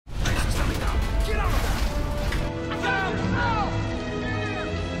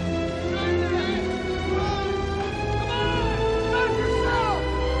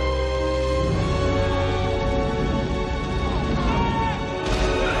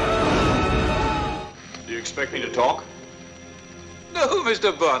expect me to talk? No,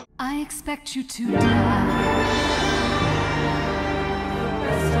 Mr. Bond. I expect you to die.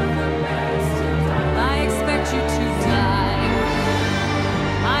 I expect you to die.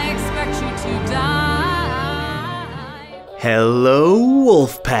 I expect you to die. Hello,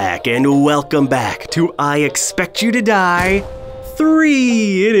 Wolfpack, and welcome back to I Expect You to Die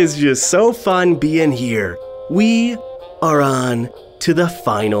 3. It is just so fun being here. We are on to the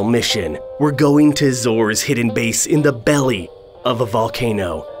final mission. We're going to Zor's hidden base in the belly of a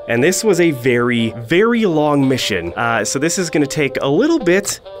volcano. And this was a very, very long mission. So this is gonna take a little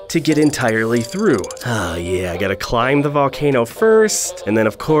bit to get entirely through. Oh yeah, I gotta climb the volcano first, and then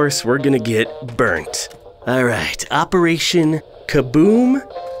of course we're gonna get burnt. All right, Operation Kaboom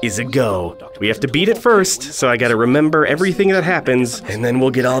is a go. We have to beat it first, so I gotta remember everything that happens, and then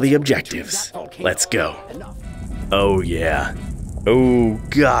we'll get all the objectives. Let's go. Oh yeah. Oh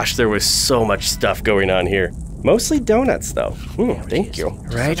gosh, there was so much stuff going on here. Mostly donuts though. Thank you.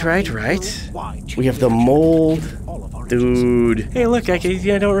 Right. We have the mold. Dude. Hey look, I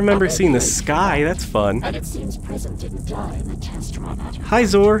don't remember seeing the sky. That's fun. And it seems Prism didn't die in the test run. Hi,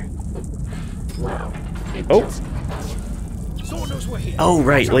 Zor. Oh. Oh,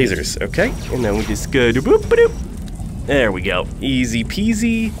 right, lasers. Okay. And then we just go to boop, boop. There we go. Easy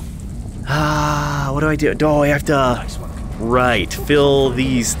peasy. What do I do? Oh, I have to... Right, fill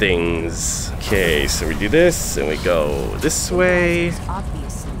these things. Okay, so we do this, and we go this way.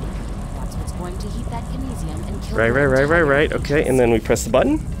 Obviously, that's what's going to heat that kinesium and kill Right. Okay, and then we press the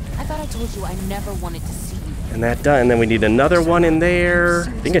button. I thought I told you I never wanted to see you. And that done. And then we need another one in there.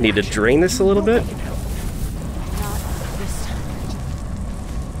 I think I need to drain this a little bit. Not this time.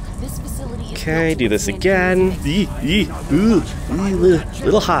 This facility is Okay, do this again.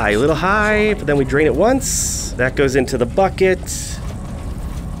 Little high, but then we drain it once. That goes into the bucket.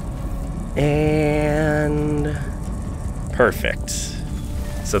 And perfect.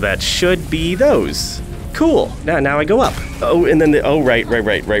 So that should be those. Cool. Now I go up. Oh, and then right.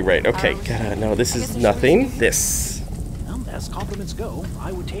 Okay, no, this is nothing. This. As compliments go,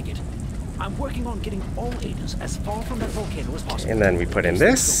 I would take it. I'm working on getting all agents as far from that volcano as possible. And then we put in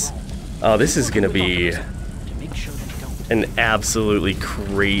this. Oh, this is gonna be an absolutely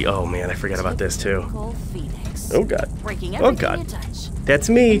crazy. Oh man, I forgot about this too. Oh god. Oh god. That's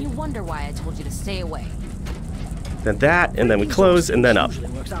me. You wonder why I told you to stay away. Then that, and then we close, and then up.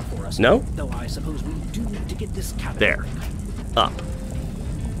 No? Though I suppose we do need to get this cabin. There. Up.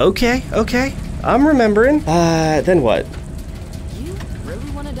 Okay. I'm remembering. Then what? You really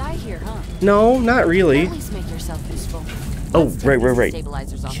want to die here, huh? No, not really. At least make yourself useful. Oh, Let's take right. these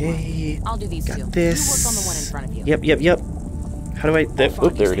stabilizers offline. Okay. I'll do these two. Got this. You work on the one in front of you. Yep. How do I... Oh,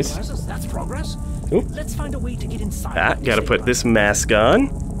 there it is. That's progress. Oop. Let's find a way to get inside. Gotta put this mask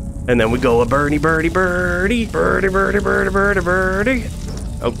on. And then we go a birdie.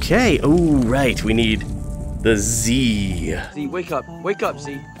 Okay. Oh, right. We need the Z. Z, wake up,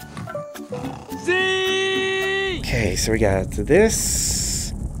 Z. Z! Okay, so we got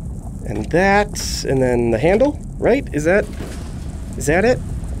this and that, and then the handle, right? Is that it?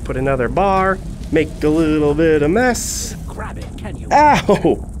 Put another bar, make a little bit of mess. Grab it, can you?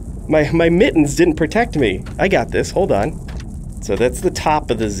 Ow! My mittens didn't protect me. I got this, hold on. So that's the top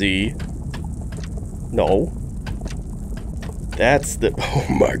of the Z. No. That's the, oh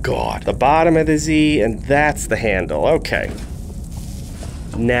my god. The bottom of the Z, and that's the handle, okay.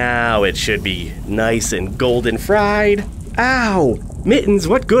 Now it should be nice and golden fried. Ow! Mittens,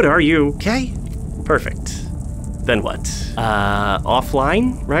 what good are you? Okay, perfect. Then what?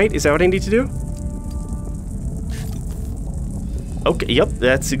 Offline, right? Is that what I need to do? Okay, yep,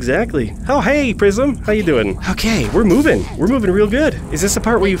 that's exactly. Oh, hey, Prism, how you doing? Okay, we're moving real good. Is this the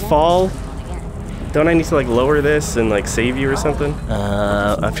part where you fall? Don't I need to like lower this and like save you or something?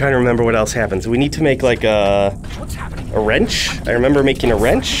 I'm trying to remember what else happens. We need to make like a wrench. I remember making a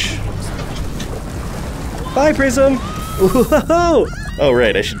wrench. Bye, Prism. Whoa! Oh,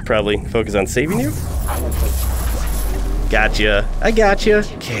 right, I should probably focus on saving you. Gotcha. I gotcha.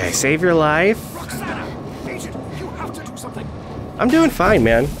 Okay, I save your life. I'm doing fine,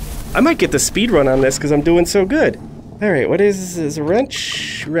 man. I might get the speed run on this because I'm doing so good. All right, what is a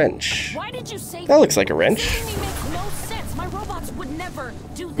wrench? Wrench. Why did you say that looks like a wrench. Saving me makes no sense. My robots would never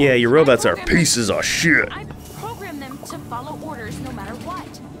do that. Yeah, your robots are pieces of shit. I programmed them to follow orders no matter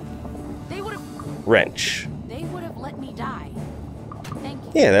what. They would have. Wrench. They would have let me die. Thank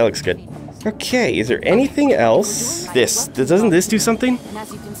you. Yeah, that looks good. Okay, is there anything else? Doesn't this do something? And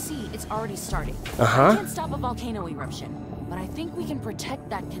as you can see, it's already starting. Uh-huh. I can't stop a volcano eruption. but I think we can protect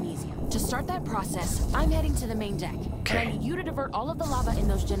that kinesium. To start that process, I'm heading to the main deck. Okay. And I need you to divert all of the lava in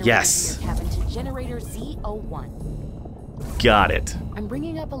those generators Yes. in your cabin to generator Z01. Got it. I'm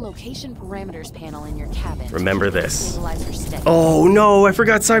bringing up a location parameters panel in your cabin. Remember to keep the this. stabilizer steady. Oh no, I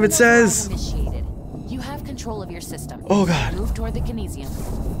forgot Simon Says. Initiated. You have control of your system. Oh god. Move toward the kinesium.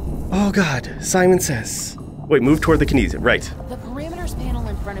 Oh god, Simon Says. Wait, move toward the kinesium. Right. The parameters panel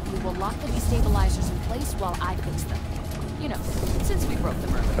in front of you will lock the destabilizers in place while I fix them. You know, since we broke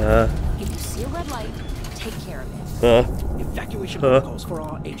them earlier. If you see a red light, take care of it. Evacuation protocols for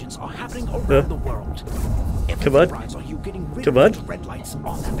our agents are happening around the world. Come on. Are you getting rid Come of on. those red lights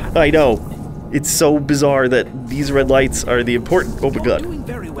on that panel? I know. It's so bizarre that these red lights are the important. Oh my You're god. doing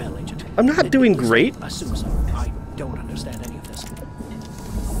very well, Agent. I'm not doing great. Assume so. I don't understand any of this.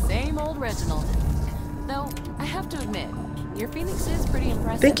 Same old Reginald. Though, I have to admit, your Phoenix is pretty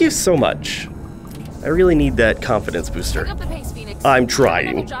impressive. Thank you so much. I really need that confidence booster. Pick up the pace, Phoenix. I'm I have trying.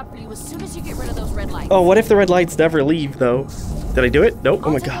 another job for you as soon as you get rid of those red lights. Oh, what if the red lights never leave, though? Did I do it? Nope. Oh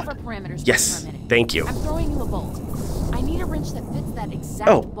I'll my take over god. parameters Yes. for a minute. Thank you. I'm throwing you a bolt. I need a wrench that fits that exact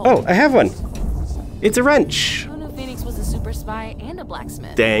bolt. Oh, I have one. It's a wrench. Who knew Phoenix was a super spy and a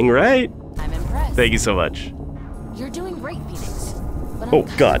blacksmith? Dang right. I'm impressed. Thank you so much. You're doing great, Phoenix. But Oh, I'm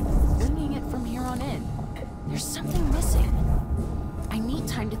kind God. of winging it from here on in. There's something missing. I need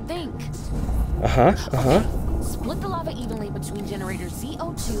time to think. Split the lava evenly between generators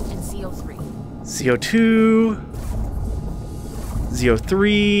Z02 and Z03. CO2.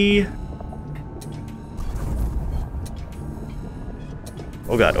 ZO3.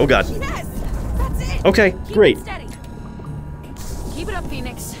 Oh god, oh god. Yes! That's it! Okay, Keep great. it steady. Keep it up,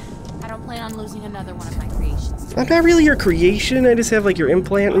 Phoenix. I don't plan on losing another one of my creations. I'm not really your creation, I just have like your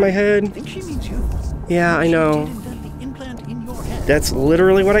implant in my I head. think she means you. Yeah, I She know. did invent the implant in your head. That's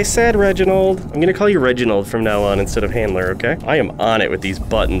literally what I said, Reginald. I'm gonna call you Reginald from now on instead of Handler, okay? I am on it with these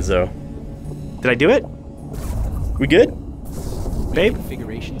buttons, though. Did I do it? We good? Babe?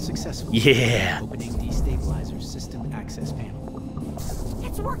 Configuration successful. Yeah. Opening destabilizer system access panel.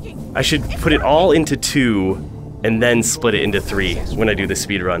 It's working! I should put it all into 2 and then split it into 3 when I do the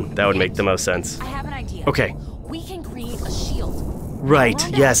speed run. That would make the most sense. I have an idea. Okay. We can create a shield. Right,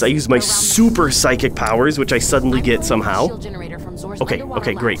 yes, I use my super psychic powers, which I suddenly get somehow. Okay,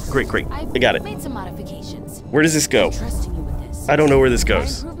 okay, great, great, great. I got it. Made some modifications. Where does this go? I'm trusting you with this. I don't know where this My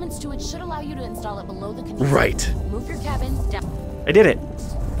goes. improvements to it should allow you to install it below the control. Right. Move your cabin down. I did it.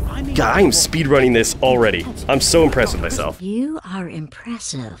 God, I am speedrunning this already. I'm so impressed with myself. You are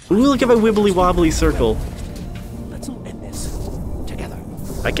impressive. Ooh, look at my wibbly wobbly circle. Let's all end this together.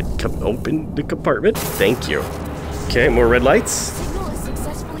 I can open the compartment. Thank you. Okay, more red lights. Signal is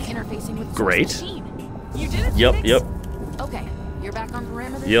successfully interfacing with the Great. source machine. You did it, Yep, Phoenix? yep. Okay, you're back on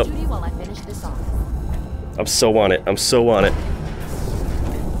parameters Yep. duty while I finish this off. I'm so on it. I'm so on it.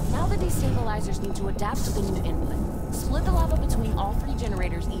 Now the destabilizers need to adapt to the new input. Split the lava between all 3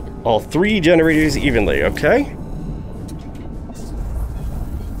 generators evenly. All 3 generators evenly, okay?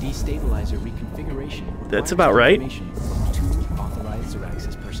 Destabilizer reconfiguration. That's about right. Information from 2 authorized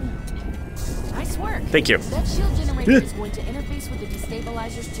Xeraxis personnel. Nice work. Thank you. That shield generator is going to interface with the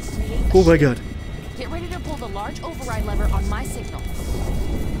destabilizers to create a Oh my shield. god. Get ready to pull the large override lever on my signal.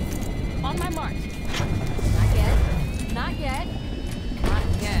 On my mark. Not yet. Not yet. Not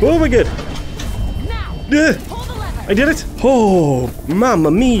yet. Oh my god. Now! Yeah. Pull the lever! I did it. Oh,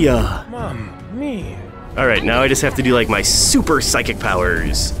 mamma mia. Mom, me. Alright, now I just have to do like my super psychic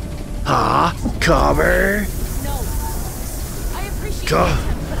powers. Cover. No. I appreciate Gah. the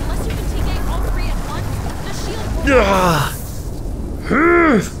attempt, but unless you can take aim all 3 at once, the shield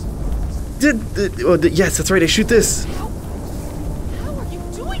will... Yes, that's right, I shoot this. How are you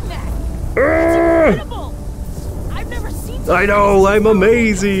doing that? It's incredible! I've never seen I know, I'm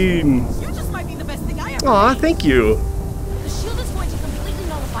amazing. You just might be the best thing I ever Aw, made. thank you. The shield is going to completely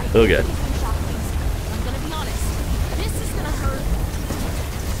nullify Okay. anything from shock waves. I'm gonna be honest. This is gonna hurt.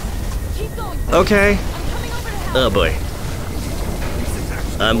 Keep going. Okay. I'm coming over to help. Oh boy.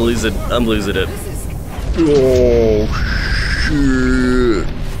 I'm losing it. Oh shit.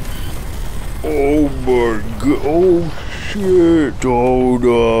 Oh my god. Oh shit.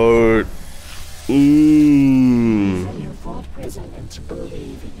 Donut. You fought Prism into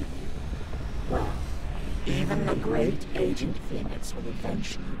believing in you. Well, even the great Agent Phoenix will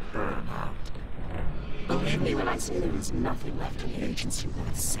eventually burn out. Believe me when I say there is nothing left in the agency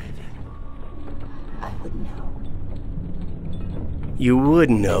worth saving. I would know. You would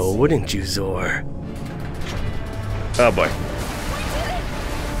know, wouldn't you, Zor? Oh boy. We did it!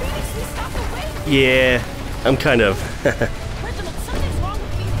 Phoenix, we stopped the wave! Yeah, I'm kind of Reginald, something's wrong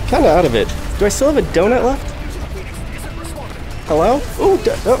with Phoenix. out of it. Do I still have a donut left? Hello? Oh,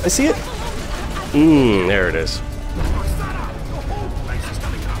 oh, I see it. There it is.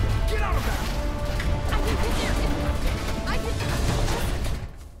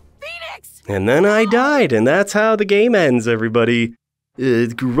 And then I died, and that's how the game ends, everybody.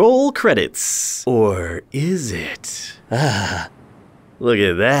 Roll credits. Or is it? Ah, look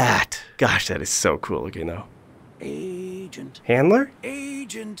at that. Gosh, that is so cool looking, though. Agent. Handler?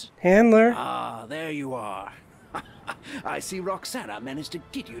 Agent. Handler? Ah, there you are. I see Roxana managed to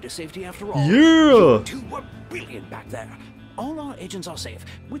get you to safety after all. Yeah! You two were brilliant back there. All our agents are safe,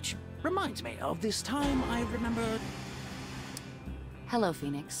 which reminds me of this time I remember. Hello,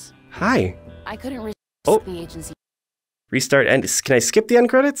 Phoenix. Hi. I couldn't resist the agency. Restart end. Can I skip the end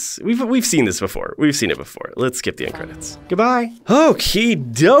credits? We've seen this before. We've seen it before. Let's skip the end credits. Goodbye.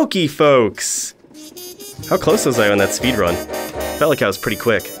 Okie dokie, folks. How close was I on that speed run? Felt like I was pretty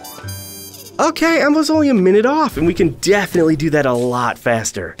quick. Okay, I was only a minute off, and we can definitely do that a lot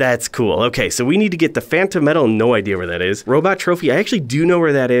faster. That's cool. Okay, so we need to get the Phantom Metal. No idea where that is. Robot Trophy. I actually do know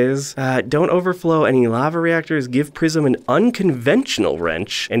where that is. Don't overflow any lava reactors. Give Prism an unconventional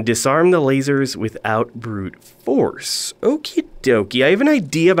wrench. And disarm the lasers without brute force. Okie dokie. I have an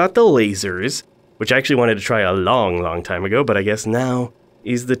idea about the lasers, which I actually wanted to try a long time ago, but I guess now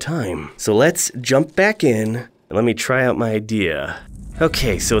is the time. So let's jump back in, and let me try out my idea.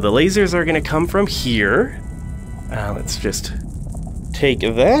 Okay, so the lasers are gonna come from here. Let's just take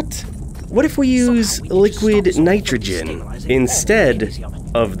that. What if we use liquid nitrogen instead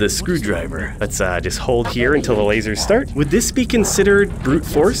of the screwdriver? Let's just hold here until the lasers start. Would this be considered brute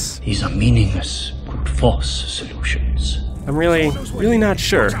force? These are meaningless brute force solutions. I'm really not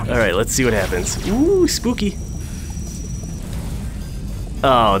sure. All right, let's see what happens. Ooh, spooky.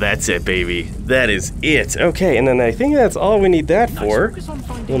 Oh, that's it, baby. That is it. Okay, and then I think that's all we need that for.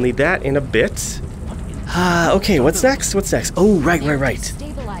 We'll need that in a bit. Okay, what's next? What's next? Oh, right.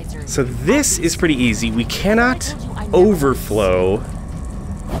 So this is pretty easy. We cannot overflow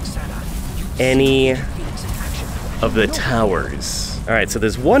any of the towers. All right, so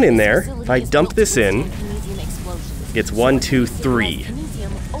there's one in there. If I dump this in, it's 1, 2, 3.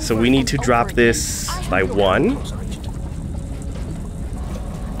 So we need to drop this by 1.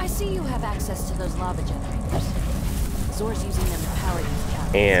 To those lava generators. Zor's using them to power these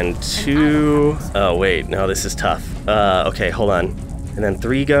towers. And 2. Oh wait, no, this is tough. Okay, hold on. And then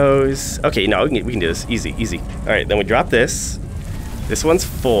 3 goes. Okay, no, we can do this. Easy. All right, then we drop this. This one's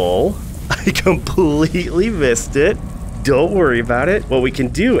full. I completely missed it. Don't worry about it. What we can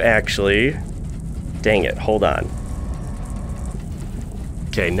do, actually. Dang it, hold on.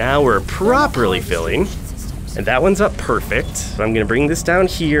 Okay, now we're properly filling. And that one's up perfect. So I'm gonna bring this down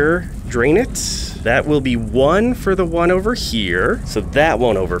here. Drain it. That will be 1 for the one over here, so that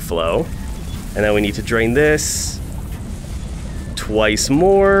won't overflow. And then we need to drain this twice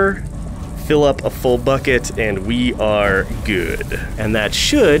more, fill up a full bucket, and we are good. And that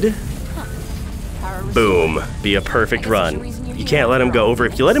should, boom, be a perfect run. You can't let him go over.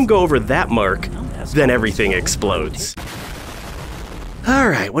 If you let him go over that mark, then everything explodes. All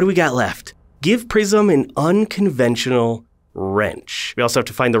right, what do we got left? Give Prism an unconventional wrench. We also have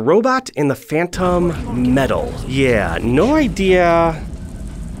to find the robot and the Phantom Metal. Yeah, no idea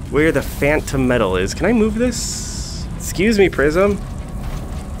where the Phantom Metal is. Can I move this? Excuse me, Prism.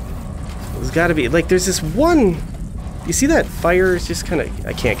 There's gotta be, like, there's this one. You see that fire is just kind of,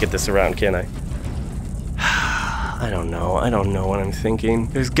 I can't get this around, can I? I don't know what I'm thinking.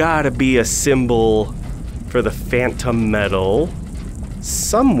 There's gotta be a symbol for the Phantom Metal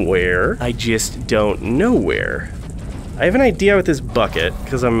somewhere. I just don't know where. I have an idea with this bucket,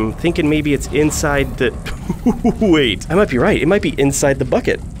 because I'm thinking maybe it's inside the... Wait, I might be right. It might be inside the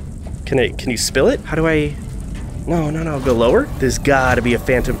bucket. Can you spill it? How do I... No, go lower? There's gotta be a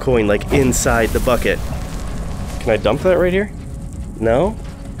phantom coin, like, inside the bucket. Can I dump that right here? No?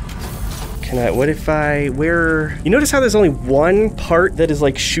 Can I... What if I... Where... You notice how there's only one part that is,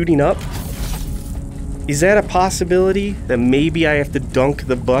 like, shooting up? Is that a possibility? That maybe I have to dunk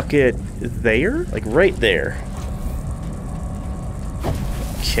the bucket there? Like, right there.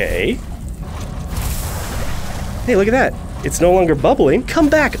 Okay. Hey, look at that. It's no longer bubbling. Come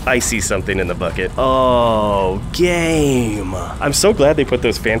back. I see something in the bucket. Oh, game. I'm so glad they put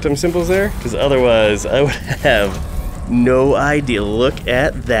those phantom symbols there, because otherwise I would have no idea. Look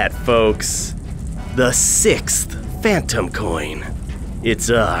at that, folks. The 6th phantom coin. It's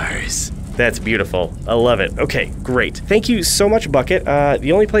ours. That's beautiful. I love it. Okay, great. Thank you so much, Bucket.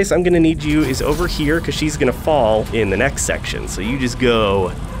 The only place I'm gonna need you is over here, because she's gonna fall in the next section. So you just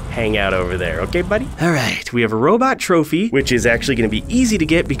go hang out over there, okay, buddy? All right, we have a robot trophy, which is actually gonna be easy to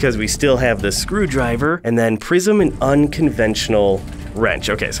get because we still have the screwdriver, and then Prism and Unconventional wrench.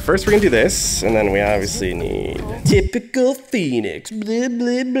 Okay, so first we're gonna do this, and then we obviously need typical Phoenix, blah,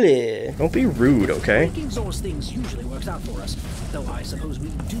 blah, blah. Don't be rude, okay? Breaking those things usually works out for us, though I suppose we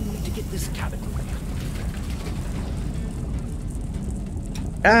do need to get this cabin moving.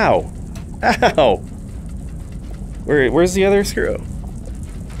 Ow! Ow! Where's the other screw?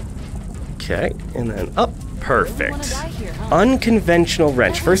 Okay, and then up. Perfect. Unconventional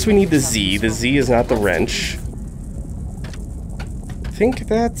wrench. First we need the Z. The Z is not the wrench. I think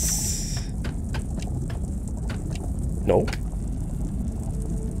that's... Nope.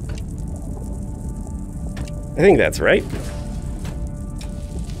 I think that's right.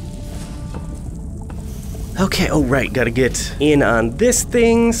 Okay, oh right, gotta get in on this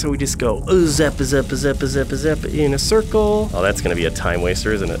thing, so we just go zap, zap, zap, zap, zap in a circle. Oh, that's gonna be a time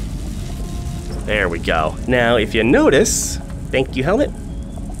waster, isn't it? There we go. Now, if you notice, thank you, helmet.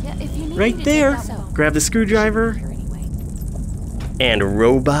 Yeah, if you need Right me to there. take that, Grab the screwdriver. And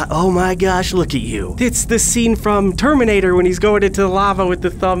robot. Oh my gosh, look at you. It's the scene from Terminator when he's going into the lava with the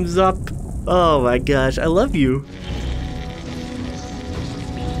thumbs up. Oh my gosh, I love you.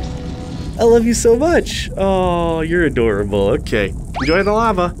 I love you so much. Oh, you're adorable. Okay, enjoy the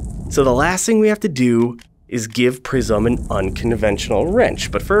lava. So the last thing we have to do is give Prism an unconventional wrench.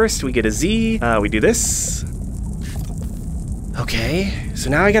 But first, we get a Z. We do this. Okay,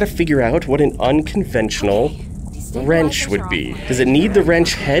 so now I gotta figure out what an unconventional wrench would be. Does it need the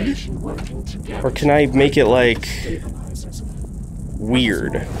wrench head? Or can I make it like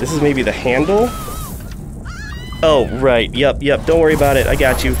weird? This is maybe the handle? Oh, right. Yep. Don't worry about it. I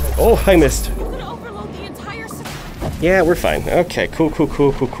got you. Oh, I missed. Yeah, we're fine. Okay, cool.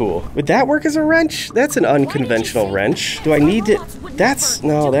 Would that work as a wrench? That's an unconventional wrench. Do I need to... That's...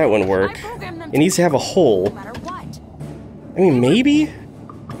 No, that wouldn't work. It needs to have a hole. I mean, maybe?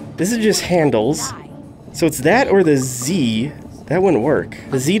 This is just handles. So it's that or the Z. That wouldn't work.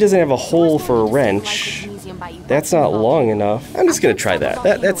 The Z doesn't have a hole for a wrench. That's not long enough. I'm just gonna try that.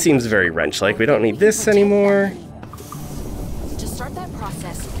 That seems very wrench-like. We don't need this anymore. To start that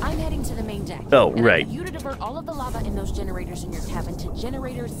process, I'm heading to the main deck. Oh, right. You to divert all of the lava in those generators in your cabin to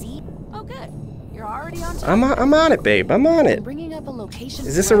generator Z. Oh, good. You're already on top. I'm on it, babe. I'm on it. Bringing up a location.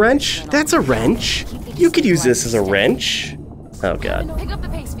 Is this a wrench? That's a wrench. You could use this as a wrench. Oh god. Pick up the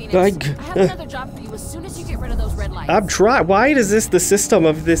pace, Phoenix. I have another job for you as soon as you get rid of those red lights. I'm trying. Why is this the system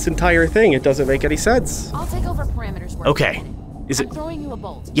of this entire thing? It doesn't make any sense. I'll take over parameters. Okay. Is it? I'm throwing you a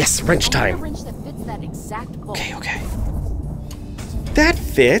bolt. Yes, wrench time. A wrench that fits that exact bolt. Okay. That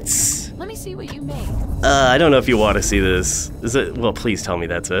fits. Let me see what you made. I don't know if you want to see this. Is it? Well, please tell me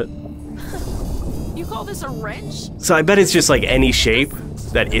that's it. You call this a wrench? So I bet it's just like any shape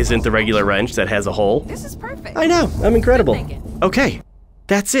that isn't the regular wrench that has a hole. This is perfect. I know. I'm incredible. Okay.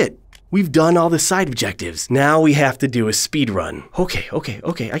 That's it. We've done all the side objectives. Now we have to do a speed run. Okay.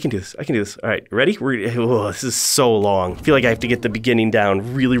 I can do this. All right, ready? This is so long. I feel like I have to get the beginning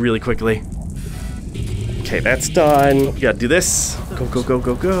down really quickly. Okay, that's done. We gotta do this. Go.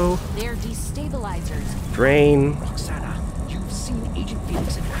 They're destabilizers. Drain. Roxana, you've seen Agent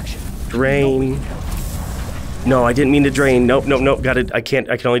Phoenix in action. Drain. No, I didn't mean to drain. Nope. Got it. I can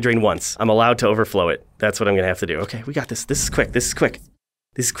only drain once. I'm allowed to overflow it. That's what I'm gonna have to do. Okay, we got this. This is quick.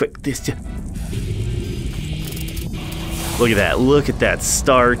 Look at that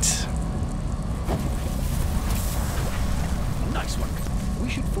start. Nice work. We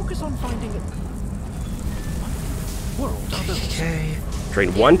should focus on finding a world. Okay.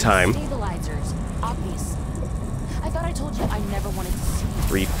 Drain one time. Stabilizers. Obvious. I thought I told you I never wanted to see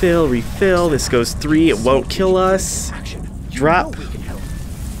Refill. This goes 3. It won't kill us. Drop.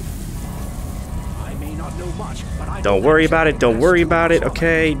 Don't worry about it.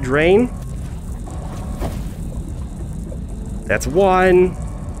 Okay, drain. That's 1.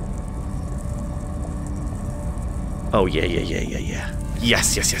 Oh, yeah.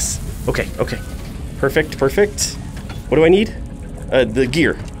 Yes. Okay. Perfect. What do I need? The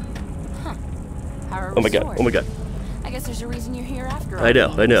gear. Huh. Oh my god. I guess there's a reason you're here after all. I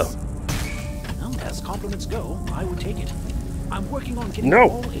know. Well, as compliments go, I would take it. I'm working on getting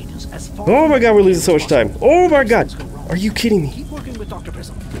all agents as far. Oh my god, we're losing so much time. Oh my god. Are you kidding me? Keep working with Dr.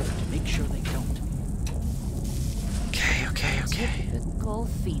 Prism to make sure they don't. Okay. Typical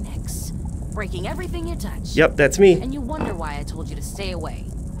Phoenix. Breaking everything you touch. Yep, that's me. And you wonder why I told you to stay away.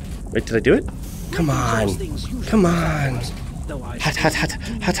 Wait, did I do it? Come on. Hot.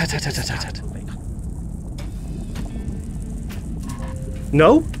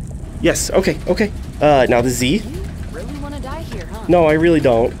 No? Yes, okay. Now the Z. You really want to die here, huh? No, I really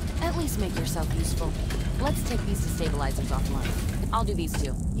don't. Let's take these destabilizers offline. I'll do these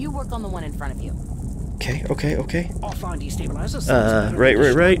two. You work on the one in front of you. Okay, okay, okay. Offline destabilizers.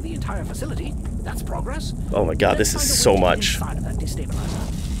 Right. The entire facility. That's progress. Oh my god, this is so much. Inside of that destabilizer.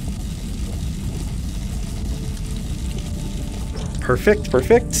 Perfect,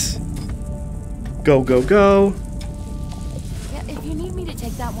 perfect. Go, go, go. Yeah, if you need me to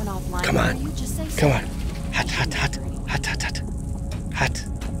take that one offline, Come on. you just say so. Come on. Hot, hot, hot. Hot, hot, hot. Hot.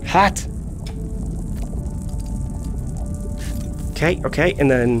 Hot. Okay, okay, and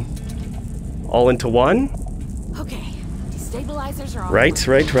then all into one. Okay, destabilizers are Right,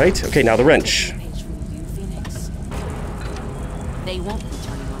 offline. right. Okay, now the wrench. Page from you, Phoenix. They won't be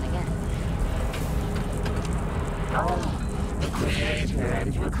turning on again. The creator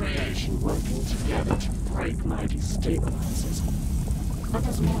and your creation working together to break my destabilizers. But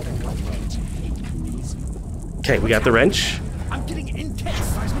there's more than one way to hate Kinesium. Okay, we got the wrench. I'm getting intense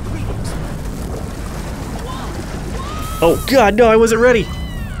seismic readings. Oh god, no, I wasn't ready.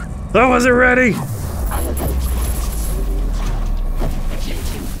 I wasn't ready.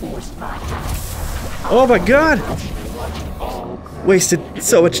 Oh my god. Wasted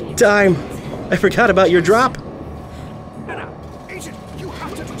so much time. I forgot about your drop. Anna, Agent, you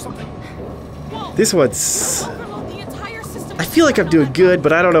have to do something. This one's... Overload the entire system. I feel like I'm doing good,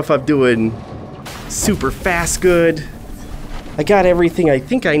 but I don't know if I'm doing super fast good. I got everything I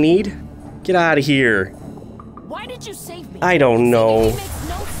think I need. Get out of here. Why did you save me? I don't know. It makes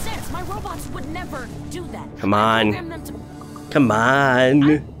no sense. My robots would never do that. Come I on. programmed them to- Come on.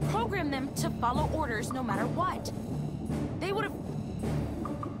 I programmed them to follow orders no matter what. They would have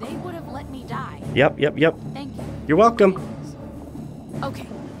let me die. Yep. Thank you. You're welcome. Okay,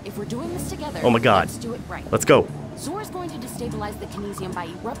 if we're doing this together, Oh my god. let's do it right. Let's go. Zor's going to destabilize the Kinesium by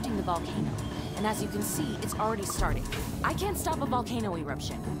erupting the volcano. And as you can see, it's already started. I can't stop a volcano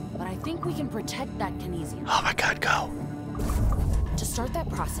eruption, but I think we can protect that Kinesium. Oh my god, go. To start that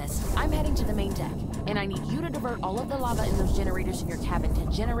process, I'm heading to the main deck, and I need you to divert all of the lava in those generators in your cabin to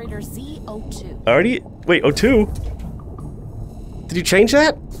generator ZO2. Already? Wait, O2? Did you change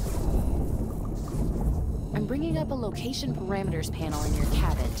that? I'm bringing up a location parameters panel in your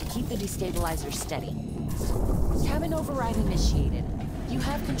cabin to keep the destabilizer steady. Cabin override initiated. You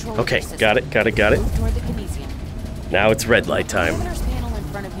have control Okay, of your system. got it. Move toward the Kinesium. Now it's red light time. The parameters panel in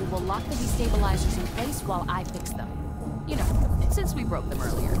front of you will lock the destabilizers in place while I fix them. You know, since we broke them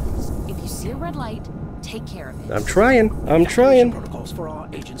earlier. If you see a red light, take care of it. I'm trying. Protocols for our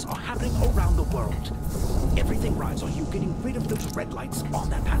agents are happening around the world. Everything rides on you getting rid of those red lights on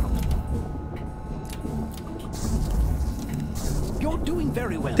that panel. You're doing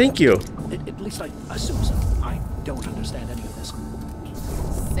very well. Thank you. At least I assume so. I don't understand any of this.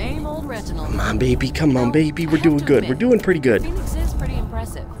 Same old Reginald. Come on, baby. Come on, baby. We're doing good. We're doing pretty good. Phoenix is pretty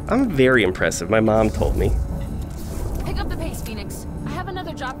impressive. I'm very impressive. My mom told me. Pick up the pace, Phoenix. I have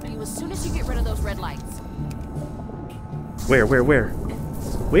another job for you as soon as you get rid of those red lights.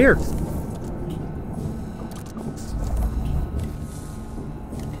 Where?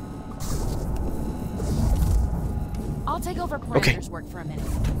 I'll take over parameters work for a minute.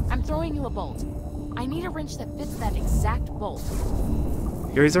 I'm throwing you a bolt. I need a wrench that fits that exact bolt.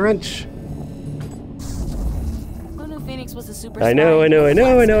 Here's a wrench. Who knew Phoenix was a super I know.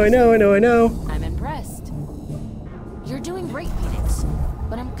 I'm impressed. You're doing great, Phoenix.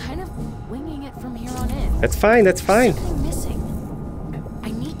 But I'm kind of winging it from here on in. That's fine. There's something missing.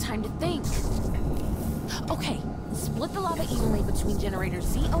 I need time to think. Okay, split the lava evenly between generators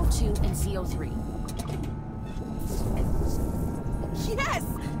ZO2 and ZO3. Yes!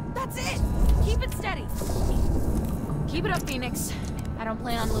 That's it! Keep it steady. Keep it up, Phoenix. I don't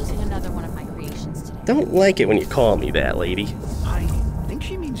plan on losing another one of my creations today. Don't like it when you call me that, lady. I think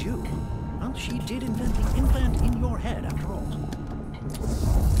she means you. Well, she did invent the implant in your head, after all.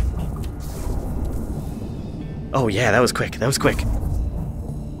 Oh yeah, that was quick.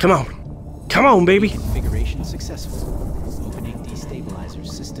 Come on, baby. Configuration successful. Opening destabilizer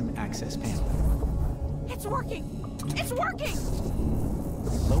system access panel. It's working! It's working!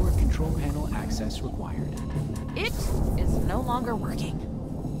 Lower control panel access required. It is no longer working.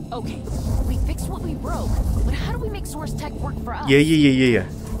 Okay, we fixed what we broke, but how do we make Zor's tech work for us? Yeah.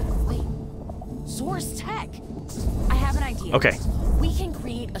 Wait, Zor's tech? I have an idea. Okay. We can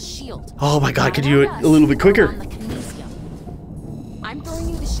create a shield. Oh my god, Not could you do around it a little us, bit quicker? around the Kinesium. I'm throwing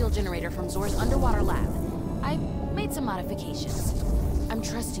you the shield generator from Zor's underwater lab. I made some modifications. I'm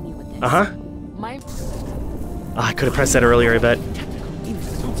trusting you with this. My... Oh, I could have pressed that earlier, I bet.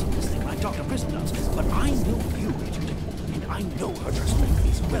 This thing like Dr. Prism does, but I know you, Agent, and I know her trust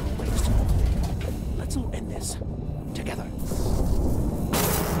rate is well placed. Let's all end this together.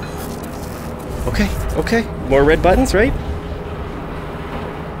 Okay, okay. More red buttons, right?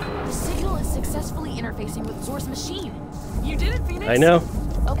 The signal is successfully interfacing with Zor's machine. You did it, Phoenix. I know.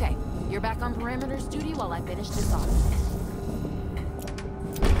 Okay, you're back on parameters duty while I finish this off.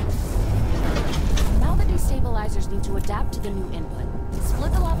 Now the destabilizers need to adapt to the new input.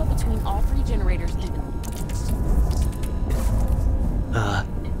 Split the lava between all 3 generators evenly.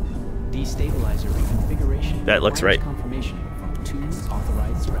 Destabilizer reconfiguration. That looks right. Confirmation from 2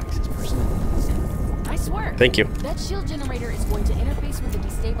 authorized Drax's personnel. I swear. Thank you. That shield generator is going to interface with the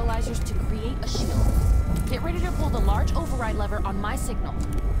destabilizers to create a shield. Get ready to pull the large override lever on my signal.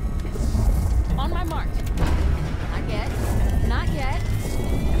 On my mark. Not yet. Not yet.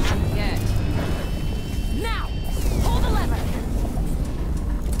 Not yet. Now! Pull the lever!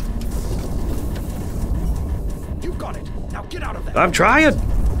 You got it. Now get out of there. I'm trying.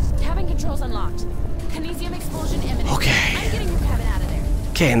 Cabin controls unlocked. Kinesium explosion imminent. Okay. I'm getting your cabin out of there.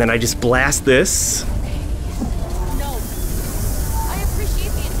 Okay, and then I just blast this. No. I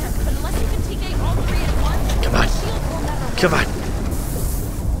appreciate the attempt, but unless you can take out all 3 at once, Come on. the shield will never work. Come on.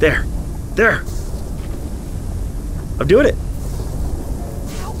 There. There. I'm doing it.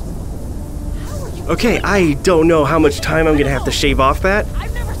 How are you? Okay, I don't know how much time I'm gonna have to shave off that.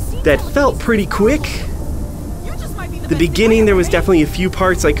 I've never seen That all of felt these. pretty quick. You just might be The best beginning, there was designer, definitely a few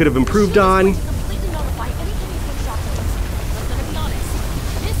parts I could have improved on. right? Completely nullify any Kinesium shock defense. I'm gonna be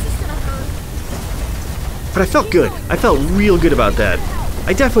honest. This is gonna hurt. But I felt good. I felt real good about that.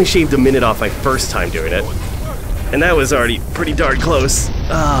 I definitely shaved a minute off my first time doing it. And that was already pretty darn close.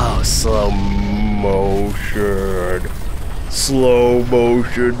 Oh, slow motion. Slow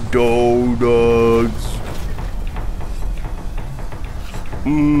motion donuts.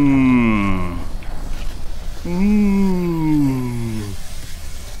 Mmm. Mmm.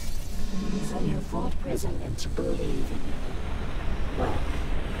 So you fought Prism into believing you. Well,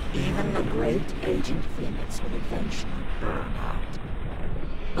 even the great Agent Phoenix will eventually burn out.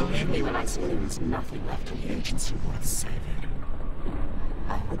 Believe me when I say there is nothing left in the agency worth saving.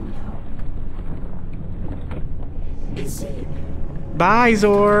 I would know. Is it? Bye,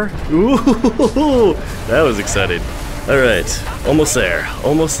 Zor. Ooh, that was exciting. All right, almost there.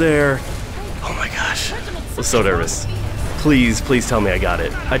 Almost there. Oh my gosh, I'm so nervous. Please, please tell me I got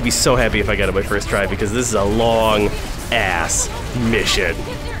it. I'd be so happy if I got it my first try because this is a long ass mission.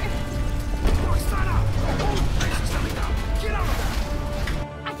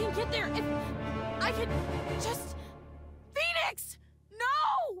 I can get there if I could just... Phoenix!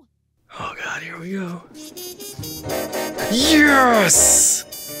 No! Oh god, here we go. Yes!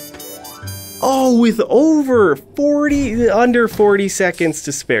 Oh, with under 40 seconds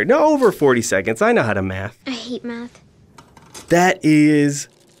to spare. No, over 40 seconds. I know how to math. I hate math. That is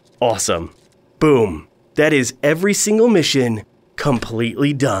awesome. Boom. That is every single mission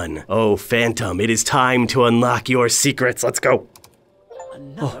completely done. Oh, Phantom, it is time to unlock your secrets. Let's go.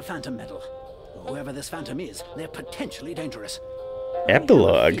 Another phantom metal. Whoever this phantom is, they're potentially dangerous.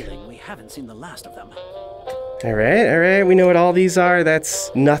 Epilogue. I have a feeling we haven't seen the last of them. All right, we know what all these are.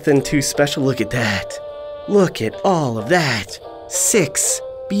 That's nothing too special. Look at that. Look at all of that. 6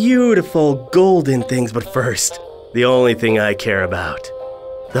 beautiful golden things, but first, the only thing I care about,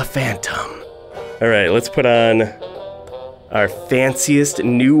 the Phantom. All right, let's put on our fanciest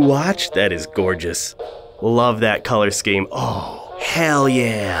new watch. That is gorgeous. Love that color scheme. Oh, hell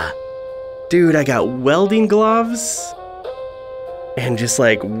yeah. Dude, I got welding gloves. And just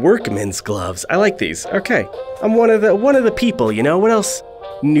like workman's gloves. I like these. Okay. I'm one of the people, you know? What else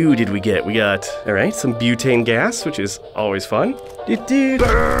new did we get? We got, all right, some butane gas, which is always fun.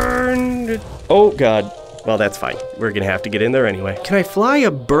 Burn! Oh, God. Well, that's fine. We're gonna have to get in there anyway. Can I fly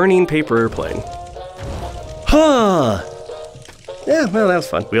a burning paper airplane? Huh! Yeah, well, that was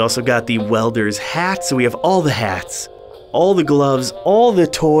fun. We also got the welder's hat, so we have all the hats, all the gloves, all the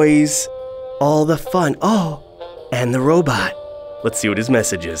toys, all the fun. Oh, and the robot. Let's see what his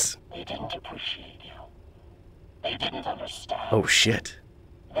message is. They didn't appreciate you. They didn't understand. Oh, shit.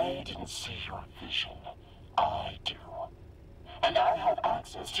 They didn't see your vision. I do. And I have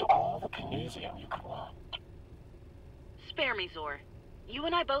access to all the kinesium you could want. Spare me, Zor. You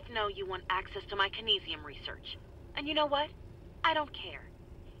and I both know you want access to my kinesium research. And you know what? I don't care.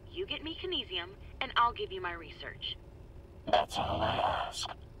 You get me kinesium, and I'll give you my research. That's all I ask.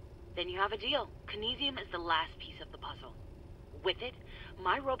 Then you have a deal. Kinesium is the last piece of the puzzle. With it,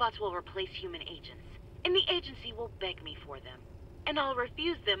 my robots will replace human agents, and the agency will beg me for them. And I'll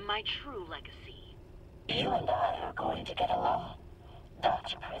refuse them my true legacy. You and I are going to get along,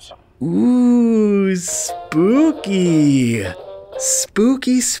 Dr. Prism. Ooh, spooky.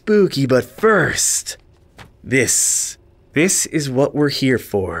 Spooky, spooky, but first, this This is what we're here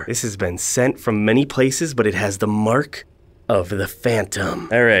for. This has been sent from many places, but it has the mark of the Phantom.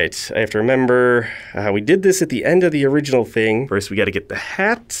 All right, I have to remember how we did this at the end of the original thing. First, we got to get the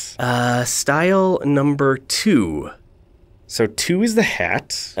hat. Style number 2. So 2 is the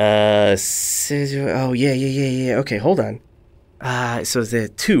hat. Oh, yeah. Okay, hold on. So the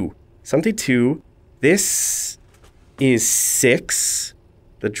 2. Something 2. This is 6.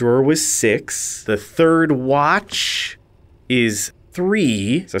 The drawer was 6. The third watch is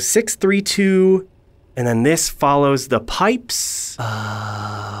 3. So 6, 3, 2. And then this follows the pipes.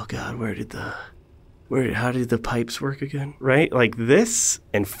 Oh God, how did the pipes work again? Right, like this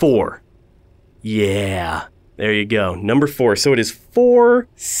and 4. Yeah, there you go, number 4. So it is 4,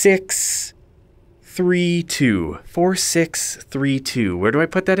 6, 3, 2. 4, 6, 3, 2. Where do I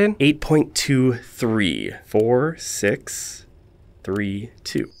put that in? 8.23. 4, 6, 3,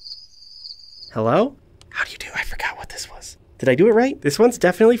 2. Hello? How do you do? I forgot what this was. Did I do it right? This one's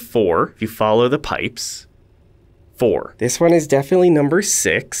definitely 4, if you follow the pipes. 4. This one is definitely number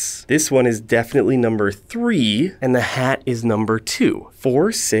 6. This one is definitely number 3. And the hat is number 2.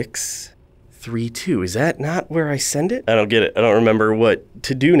 4, 6, 3, 2. Is that not where I send it? I don't get it. I don't remember what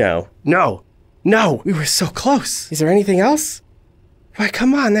to do now. No! We were so close. Is there anything else? Why,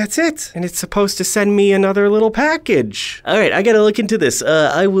 come on, that's it. And it's supposed to send me another little package. All right, I gotta look into this.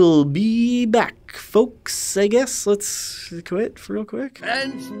 I will be back, folks, I guess. Let's quit real quick.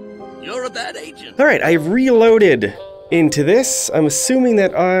 And you're a bad agent. All right, I reloaded into this. I'm assuming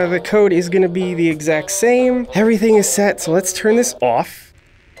that the code is gonna be the exact same. Everything is set, so let's turn this off.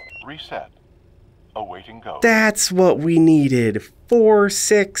 Reset. Awaiting go. That's what we needed. 4,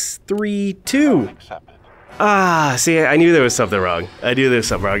 6, 3, 2. Accepted. Ah, see, I knew there was something wrong.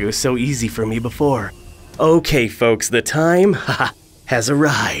 It was so easy for me before. Okay, folks, the time has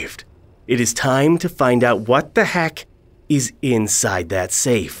arrived. It is time to find out what the heck is inside that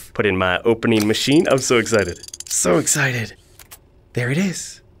safe. Put in my opening machine. I'm so excited. So excited. There it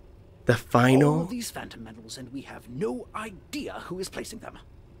is. The final... All of these phantom metals, and we have no idea who is placing them.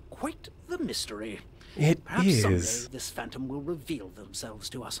 Quite the mystery. Perhaps someday this phantom will reveal themselves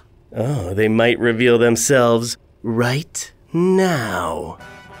to us. Oh, they might reveal themselves right now.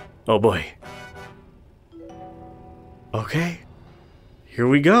 Oh boy. Okay. Here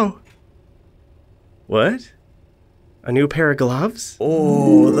we go. What? A new pair of gloves?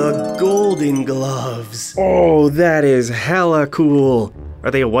 Oh, the golden gloves. Oh, that is hella cool.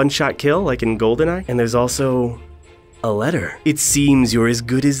 Are they a one-shot kill like in GoldenEye? And there's also a letter. It seems you're as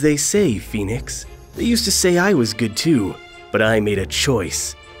good as they say, Phoenix. They used to say I was good too, but I made a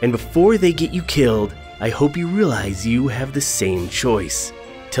choice. And before they get you killed, I hope you realize you have the same choice.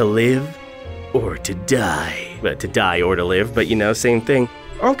 To live or to die. But to die or to live, but you know, same thing.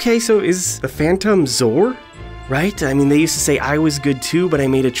 Okay, so is the Phantom Zor? Right? I mean, they used to say I was good too, but I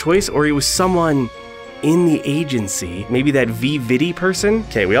made a choice, or it was someone in the agency. Maybe that V-Vidi person?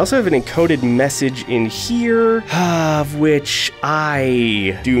 Okay, we also have an encoded message in here, of which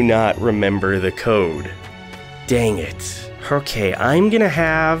I do not remember the code. Dang it. Okay, I'm gonna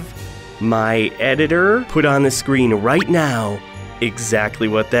have my editor put on the screen right now exactly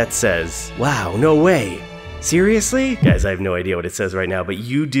what that says. Wow, no way. Seriously? Guys, I have no idea what it says right now, but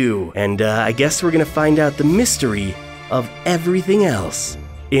you do. And I guess we're gonna find out the mystery of everything else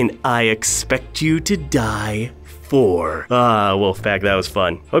in I Expect You to Die 4. Ah, Wolfpack, that was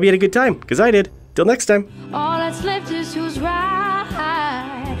fun. Hope you had a good time, because I did. Till next time. All that's left is who's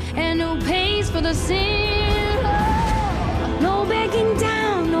right and